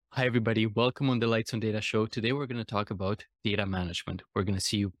Hi, everybody. Welcome on the Lights on Data show. Today, we're going to talk about data management. We're going to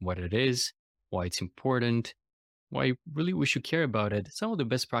see what it is, why it's important, why really we should care about it, some of the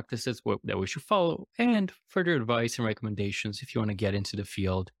best practices that we should follow, and further advice and recommendations if you want to get into the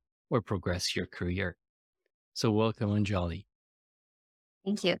field or progress your career. So, welcome, Anjali.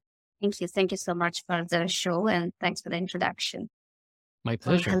 Thank you. Thank you. Thank you so much for the show and thanks for the introduction. My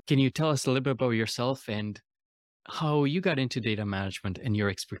Well, pleasure. Can you tell us a little bit about yourself and how you got into data management and your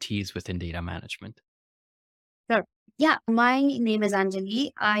expertise within data management? sure. Yeah, my name is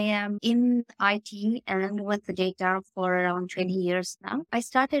Anjali. I am in IT and with the data for around 20 years now. I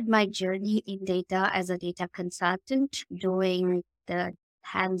started my journey in data as a data consultant, doing the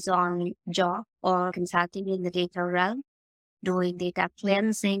hands-on job or consulting in the data realm, doing data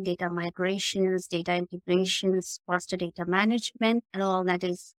cleansing, data migrations, data integrations, master data management, and all that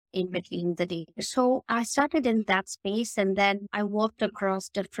is in between the data. So I started in that space and then I worked across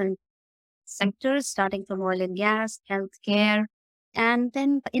different sectors, starting from oil and gas, healthcare. And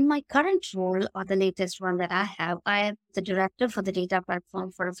then in my current role, or the latest one that I am the director for the data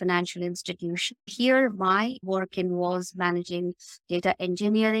platform for a financial institution. Here, my work involves managing data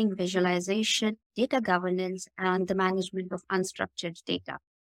engineering, visualization, data governance, and the management of unstructured data.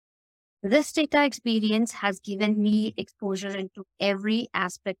 This data experience has given me exposure into every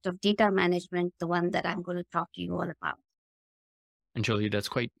aspect of data management, the one that I'm going to talk to you all about. Anjali, that's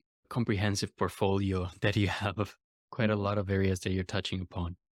quite comprehensive portfolio that you have, quite a lot of areas that you're touching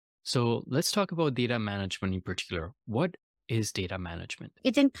upon. So let's talk about data management in particular. What is data management?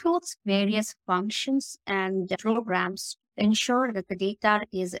 It includes various functions and programs to ensure that the data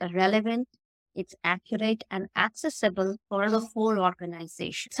is relevant, it's accurate and accessible for the whole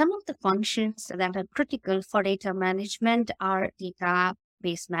organization. Some of the functions that are critical for data management are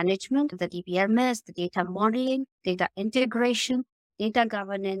database management, the DBMS, the data modeling, data integration, data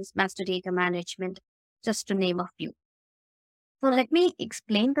governance, master data management, just to name a few. So let me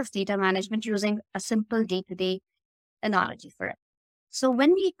explain this data management using a simple day-to-day analogy for it. So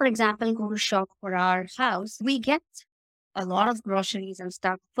when we, for example, go to shop for our house, we get a lot of groceries and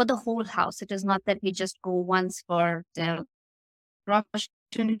stuff for the whole house. It is not that we just go once for the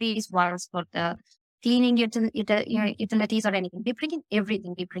groceries, once for the cleaning utilities or anything. We bring in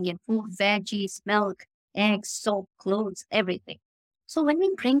everything. We bring in food, veggies, milk, eggs, soap, clothes, everything. So when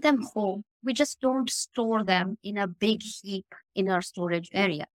we bring them home, we just don't store them in a big heap in our storage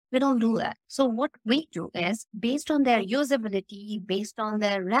area. We don't do that. So what we do is based on their usability, based on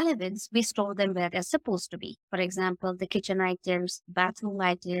their relevance, we store them where they're supposed to be. For example, the kitchen items, bathroom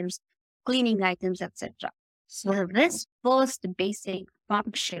items, cleaning items, etc. So this first basic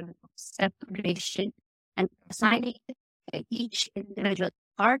function of separation and assigning each individual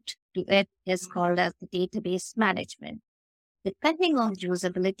part to it is called as the database management. Depending on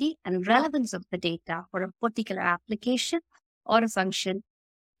usability and relevance of the data for a particular application or a function,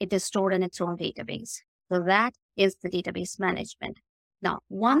 it is stored in its own database. So that is the database management. Now,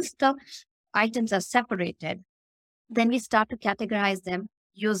 once the items are separated, then we start to categorize them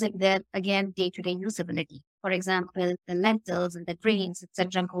using their, again, day-to-day usability. For example, the lentils and the grains,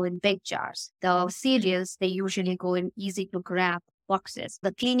 etc., go in big jars. The cereals, they usually go in easy to grab boxes.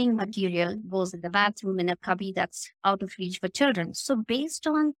 The cleaning material goes in the bathroom in a cubby that's out of reach for children. So based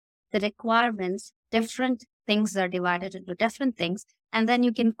on the requirements, different things are divided into different things. And then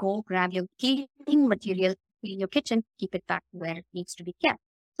you can go grab your cleaning material, clean your kitchen, keep it back where it needs to be kept.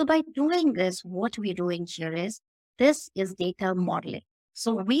 So by doing this, what we're doing here is this is data modeling.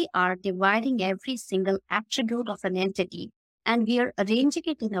 So we are dividing every single attribute of an entity and we are arranging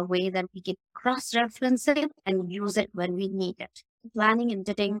it in a way that we can cross-reference it and use it when we need it. Planning and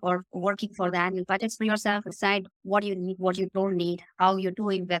editing or working for the annual budgets for yourself, decide what you need, what you don't need, how you're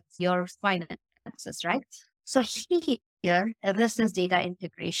doing with your finances, right? So here, this is data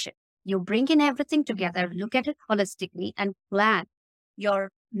integration. You bring in everything together, look at it holistically and plan your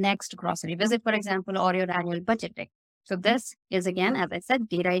next grocery visit, for example, or your annual budgeting. So this is again, as I said,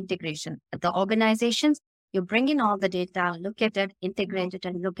 data integration. The organizations, you bring in all the data, look at it, integrate it,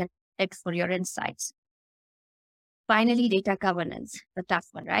 and look at it for your insights. Finally, data governance, the tough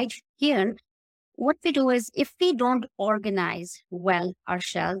one, right? Here, what we do is if we don't organize well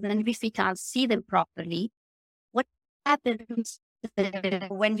ourselves and if we can't see them properly, what happens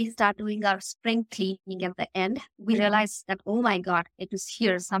when we start doing our spring cleaning at the end, we realize that, oh my God, it was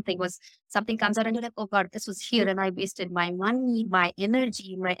here. Something comes out and you're like, oh God, this was here. And I wasted my money, my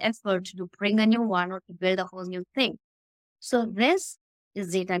energy, my effort to bring a new one or to build a whole new thing. So this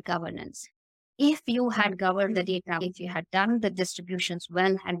is data governance. If you had governed the data, if you had done the distributions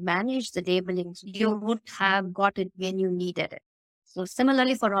well and managed the labelings, you would have got it when you needed it. So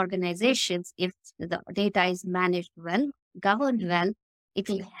similarly for organizations, if the data is managed well, governed well, it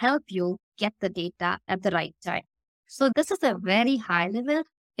will help you get the data at the right time. So this is a very high level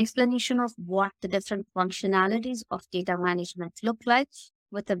explanation of what the different functionalities of data management look like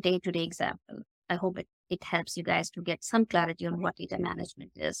with a day-to-day example. I hope it helps you guys to get some clarity on what data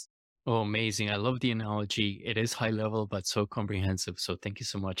management is. Oh, amazing. I love the analogy. It is high level, but so comprehensive. So thank you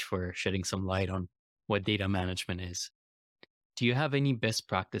so much for shedding some light on what data management is. Do you have any best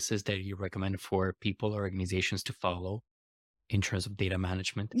practices that you recommend for people or organizations to follow in terms of data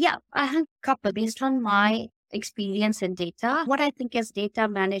management? Yeah, I have a couple based on my experience in data. What I think is data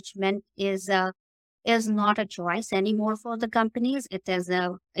management is not a choice anymore for the companies. It's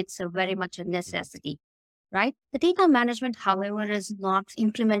a very much a necessity, right? The data management, however, is not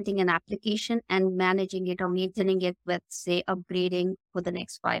implementing an application and managing it or maintaining it with, say, upgrading for the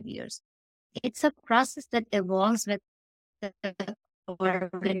next 5 years. It's a process that evolves with the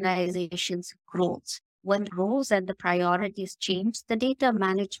organization's growth. When roles and the priorities change, the data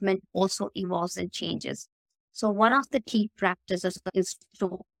management also evolves and changes. So one of the key practices is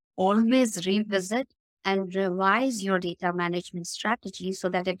to always revisit and revise your data management strategy so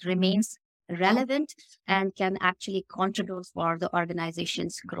that it remains relevant and can actually contribute for the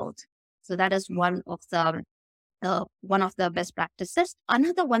organization's growth. So that is one of the best practices.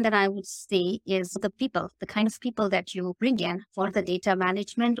 Another one that I would say is the people, the kind of people that you bring in for the data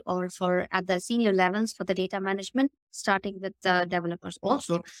management or for at the senior levels for the data management, starting with the developers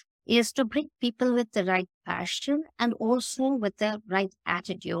also, is to bring people with the right passion and also with the right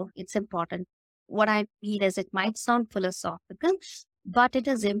attitude. It's important. What I mean is it might sound philosophical, but it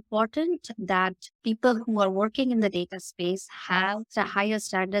is important that people who are working in the data space have the higher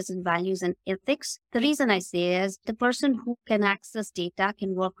standards and values and ethics. The reason I say is the person who can access data,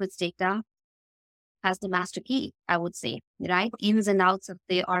 can work with data, has the master key, I would say, right? Ins and outs of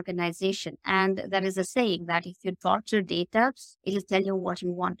the organization. And there is a saying that if you torture data, it will tell you what you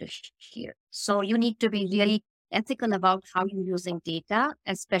want to hear. So you need to be really ethical about how you're using data,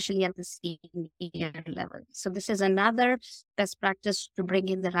 especially at the senior level. So this is another best practice to bring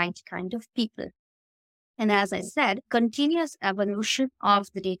in the right kind of people. And as I said, continuous evolution of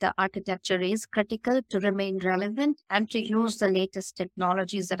the data architecture is critical to remain relevant and to use the latest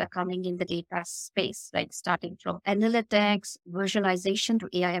technologies that are coming in the data space, like starting from analytics, visualization to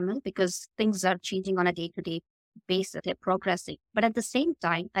AI/ML, because things are changing on a day-to-day basis. They're progressing. But at the same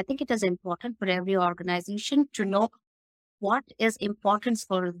time, I think it is important for every organization to know what is important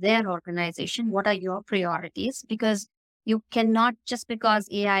for their organization. What are your priorities? Because you cannot, just because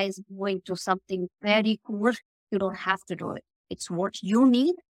AI is going to something very cool, you don't have to do it. It's what you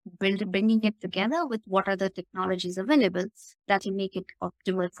need, bringing it together with what are the technologies available that will make it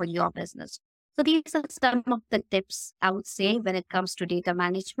optimal for your business. So these are some of the tips I would say when it comes to data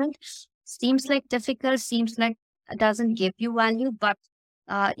management. Seems like difficult, seems like it doesn't give you value, but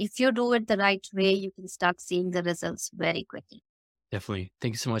if you do it the right way, you can start seeing the results very quickly. Definitely.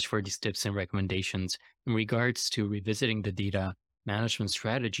 Thank you so much for these tips and recommendations. In regards to revisiting the data management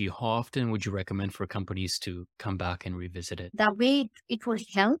strategy, how often would you recommend for companies to come back and revisit it? The way it will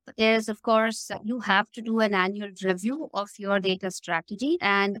help is, of course, you have to do an annual review of your data strategy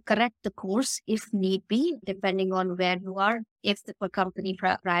and correct the course if need be, depending on where you are. If the company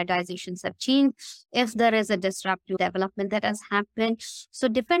prioritizations have changed, if there is a disruptive development that has happened. So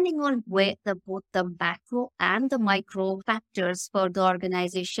depending on where both the macro and the micro factors for the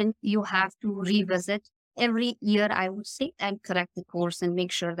organization, you have to revisit every year, I would say, and correct the course and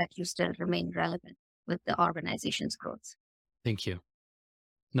make sure that you still remain relevant with the organization's growth. Thank you.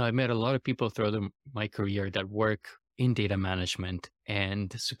 Now, I met a lot of people throughout my career that work in data management,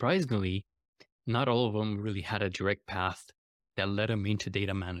 and surprisingly, not all of them really had a direct path that led them into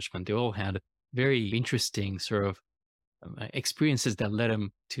data management. They all had very interesting sort of experiences that led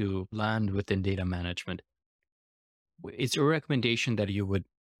them to land within data management. Is there a recommendation that you would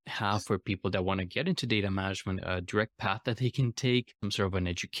have for people that want to get into data management, a direct path that they can take, some sort of an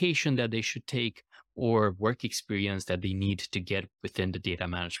education that they should take, or work experience that they need to get within the data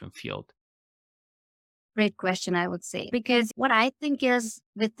management field? Great question, I would say, because what I think is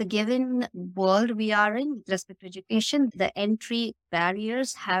with the given world we are in with respect to education, the entry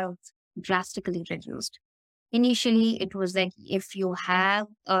barriers have drastically reduced. Initially, it was like if you have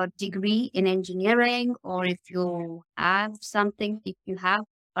a degree in engineering or if you have something, if you have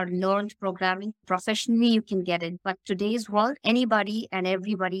or learned programming professionally, you can get it. But today's world, anybody and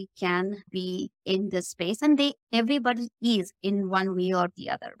everybody can be in this space and everybody is in one way or the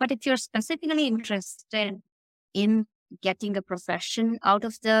other. But if you're specifically interested in getting a profession out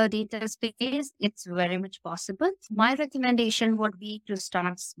of the data space, it's very much possible. My recommendation would be to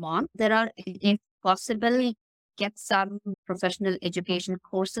start small. There are, if possible, get some professional education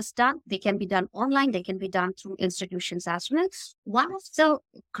courses done. They can be done online, they can be done through institutions as well. One of the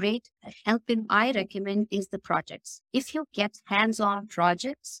great helping I recommend is the projects. If you get hands-on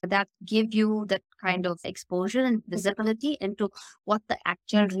projects that give you that kind of exposure and visibility into what the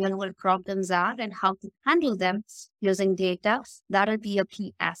actual real world problems are and how to handle them using data, that'll be a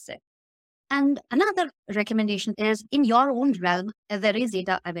key asset. And another recommendation is in your own realm, there is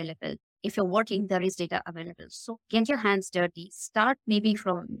data available. If you're working, there is data available. So get your hands dirty. Start maybe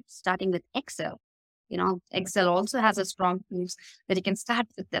from starting with Excel. Excel also has a strong tools that you can start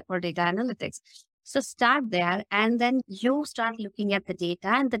with for data analytics. So start there, and then you start looking at the data,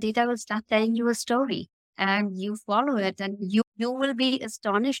 and the data will start telling you a story, and you follow it, and you will be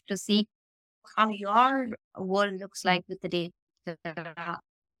astonished to see how your world looks like with the data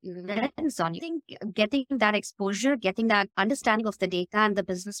lens on you. I think getting that exposure, getting that understanding of the data and the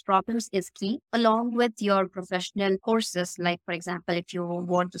business problems is key, along with your professional courses. Like, for example, if you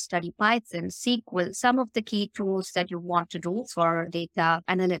want to study Python, SQL, some of the key tools that you want to do for data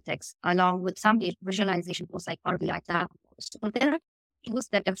analytics, along with some visualization tools like Power BI. So there are tools,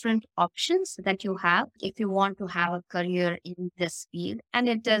 the different options that you have if you want to have a career in this field. And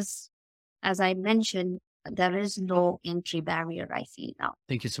it is, as I mentioned, there is no entry barrier, I feel now.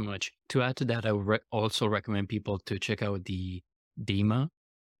 Thank you so much. To add to that, I would also recommend people to check out the DEMA,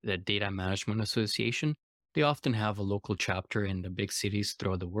 the Data Management Association. They often have a local chapter in the big cities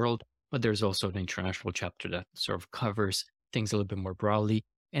throughout the world, but there's also an international chapter that sort of covers things a little bit more broadly.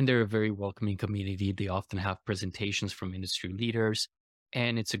 And they're a very welcoming community. They often have presentations from industry leaders,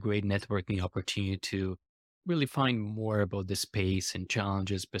 and it's a great networking opportunity to really find more about the space and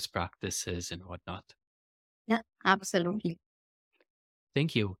challenges, best practices, and whatnot. Yeah, absolutely.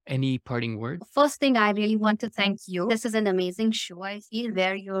 Thank you. Any parting words? First thing, I really want to thank you. This is an amazing show, I feel,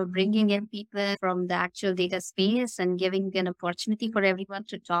 where you're bringing in people from the actual data space and giving an opportunity for everyone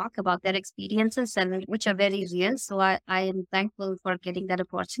to talk about their experiences, and which are very real. So I am thankful for getting that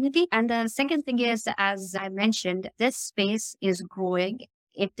opportunity. And the second thing is, as I mentioned, this space is growing.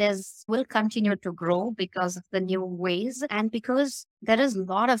 It will continue to grow because of the new ways and because there is a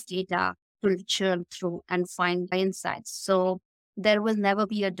lot of data to churn through and find insights. So there will never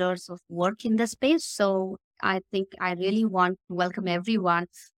be a dearth of work in the space. So I think I really want to welcome everyone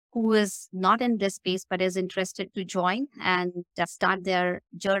who is not in this space but is interested to join and start their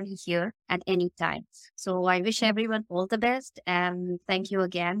journey here at any time. So I wish everyone all the best. And thank you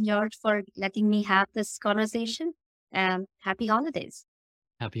again, George, for letting me have this conversation. And happy holidays.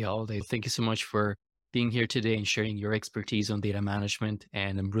 Happy holidays. Thank you so much for being here today and sharing your expertise on data management.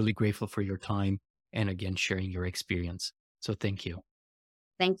 And I'm really grateful for your time and again, sharing your experience. So thank you.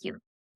 Thank you.